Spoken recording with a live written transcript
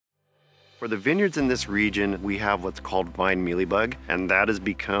For the vineyards in this region, we have what's called vine mealybug, and that has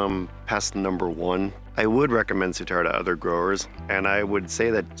become pest number one. I would recommend Sutera to other growers, and I would say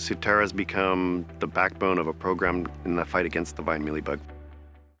that Sutera has become the backbone of a program in the fight against the vine mealybug.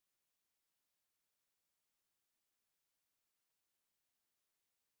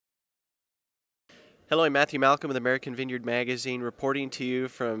 Hello, I'm Matthew Malcolm with American Vineyard Magazine, reporting to you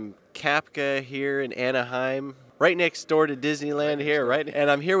from Kapka here in Anaheim, right next door to Disneyland here, right?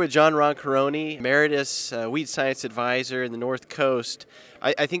 And I'm here with John Roncoroni, Emeritus Weed Science Advisor in the North Coast.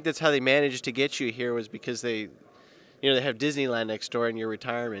 I think that's how they managed to get you here, was because they have Disneyland next door and your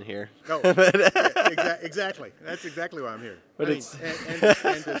retirement here. Oh, yeah, exactly. That's exactly why I'm here. But and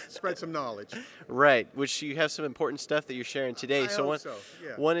to spread some knowledge. Right, which you have some important stuff that you're sharing today. I hope so.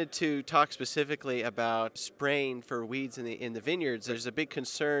 Yeah. Wanted to talk specifically about spraying for weeds in the vineyards. There's a big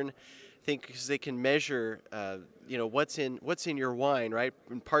concern, I think, because they can measure, what's in your wine, right,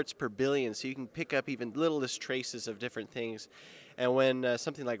 in parts per billion, so you can pick up even littlest traces of different things. And when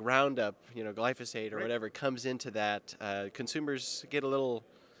something like Roundup, glyphosate or whatever, comes into that, consumers get a little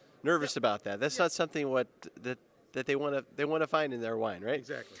nervous about that. That's not something that they want to find in their wine, right?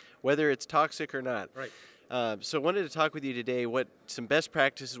 Exactly. Whether it's toxic or not. Right. So I wanted to talk with you today what some best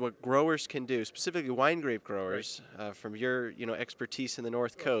practices, what growers can do, specifically wine grape growers, from your expertise in the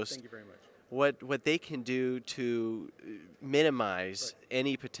North Coast. Thank you very much. What they can do to minimize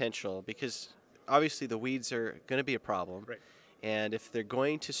any potential, because obviously the weeds are going to be a problem. Right. And if they're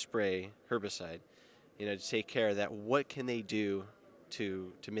going to spray herbicide, to take care of that, what can they do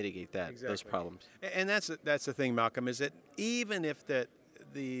to mitigate those problems? And that's the thing, Malcolm, is that even if the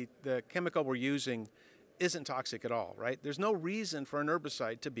chemical we're using isn't toxic at all, right? There's no reason for an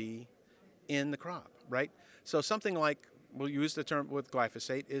herbicide to be in the crop, right? So something like, we'll use the term with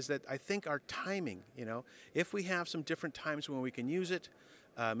glyphosate, is that I think our timing, if we have some different times when we can use it,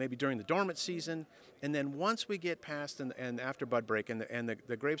 maybe during the dormant season, and then once we get past and after bud break and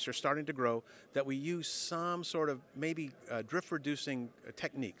the grapes are starting to grow, that we use some sort of maybe drift reducing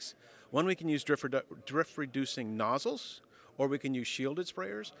techniques. One, we can use drift reducing nozzles, or we can use shielded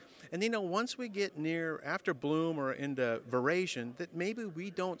sprayers. And once we get near after bloom or into veraison, that maybe we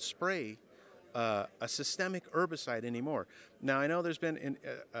don't spray a systemic herbicide anymore. Now, I know there's been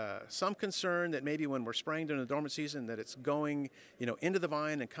some concern that maybe when we're spraying during the dormant season that it's going, into the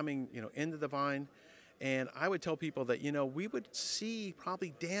vine and coming, into the vine. And I would tell people that, we would see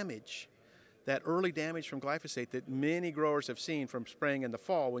probably damage, that early damage from glyphosate that many growers have seen from spraying in the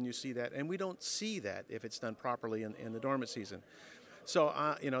fall when you see that. And we don't see that if it's done properly in the dormant season. So,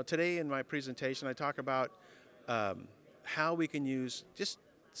 today in my presentation, I talk about how we can use just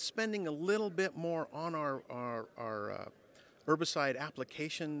spending a little bit more on our herbicide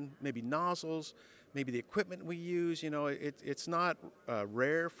application, maybe nozzles, maybe the equipment we use. It's not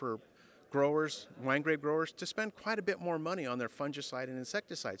rare for growers, wine grape growers, to spend quite a bit more money on their fungicide and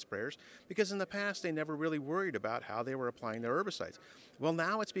insecticide sprayers, because in the past they never really worried about how they were applying their herbicides. Well,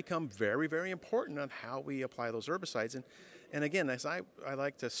 now it's become very, very important on how we apply those herbicides. And again, as I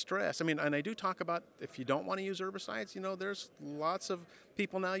like to stress, and I do talk about, if you don't want to use herbicides, there's lots of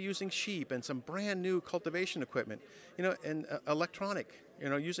people now using sheep and some brand new cultivation equipment, and electronic,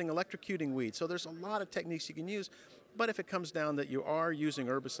 using electrocuting weeds. So there's a lot of techniques you can use. But if it comes down that you are using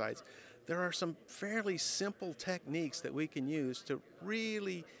herbicides, there are some fairly simple techniques that we can use to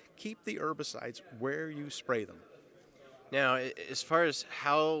really keep the herbicides where you spray them. Now, as far as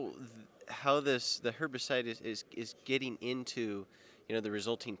how the herbicide is getting into the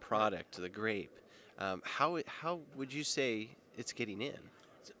resulting product, the grape, how would you say it's getting in?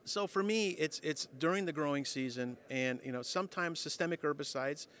 So for me, it's during the growing season, and sometimes systemic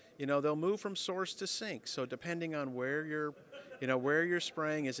herbicides, they'll move from source to sink. So depending on where you're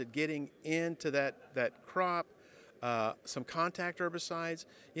spraying, is it getting into that crop? Some contact herbicides,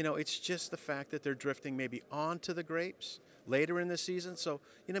 it's just the fact that they're drifting maybe onto the grapes later in the season. So,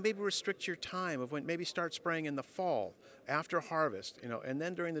 maybe restrict your time of when, maybe start spraying in the fall after harvest, and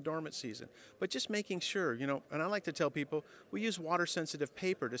then during the dormant season. But just making sure, and I like to tell people, we use water-sensitive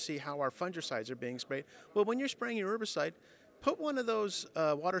paper to see how our fungicides are being sprayed. Well, when you're spraying your herbicide, put one of those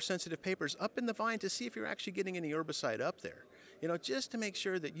water-sensitive papers up in the vine to see if you're actually getting any herbicide up there. Just to make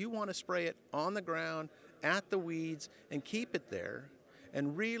sure that you want to spray it on the ground, at the weeds, and keep it there.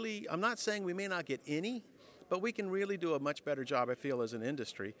 And really, I'm not saying we may not get any, but we can really do a much better job, I feel, as an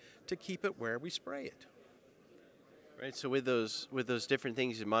industry, to keep it where we spray it. Right. So with those different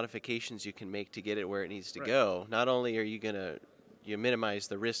things and modifications you can make to get it where it needs to go, not only are you going to minimize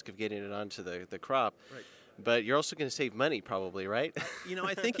the risk of getting it onto the crop, But you're also going to save money, probably, right? You know,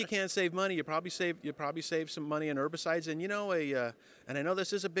 I think you can save money. You probably save some money on herbicides, and you know, and I know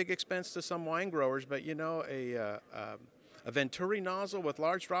this is a big expense to some wine growers, but you know, a Venturi nozzle with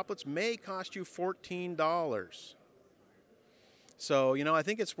large droplets may cost you $14. So you know, I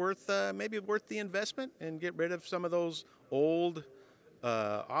think it's worth maybe worth the investment and get rid of some of those old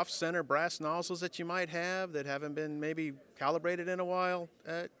off-center brass nozzles that you might have that haven't been maybe calibrated in a while.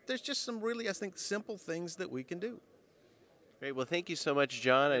 There's just some really, I think, simple things that we can do. Great. Well, thank you so much,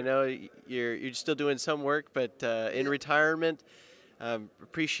 John. I know you're still doing some work, but in retirement,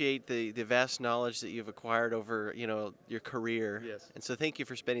 appreciate the vast knowledge that you've acquired over your career. Yes. And so thank you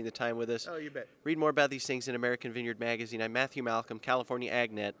for spending the time with us. Oh, you bet. Read more about these things in American Vineyard Magazine. I'm Matthew Malcolm,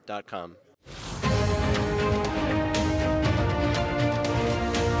 CaliforniaAgNet.com.